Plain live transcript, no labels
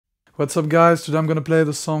What's up guys, today I'm gonna play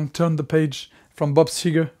the song Turn the Page from Bob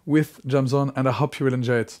Seger with Jamzone, and I hope you will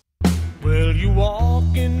enjoy it. Well, you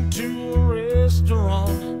walk into a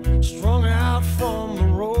restaurant, strung out from the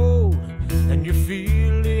road, and you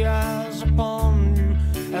feel the eyes upon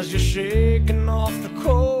you as you're shaking off the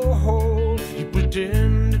cold. You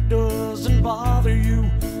pretend it doesn't bother you,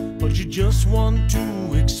 but you just want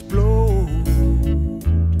to explode.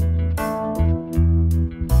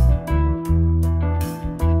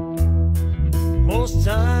 Most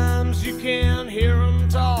times you can't hear them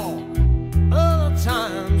talk, other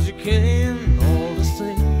times you can. All the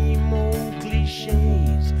same old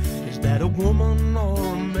cliches. Is that a woman or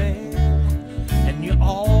a man? And you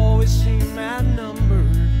always seem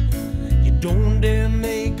outnumbered. You don't dare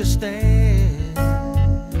make a stand.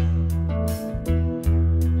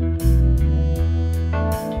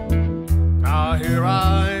 Now here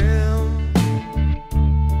I am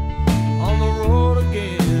on the road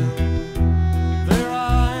again.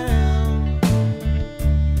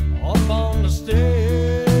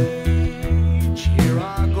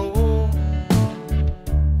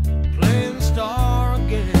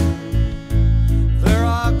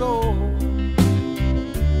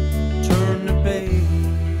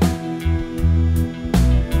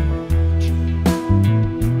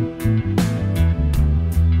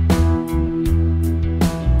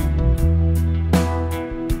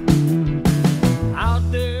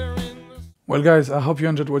 Well guys, I hope you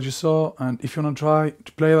enjoyed what you saw, and if you want to try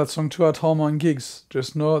to play that song too at home or in gigs,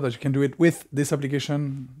 just know that you can do it with this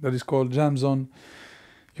application that is called Jamzone.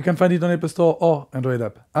 You can find it on Apple Store or Android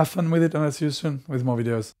app. Have fun with it, and I'll see you soon with more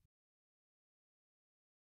videos.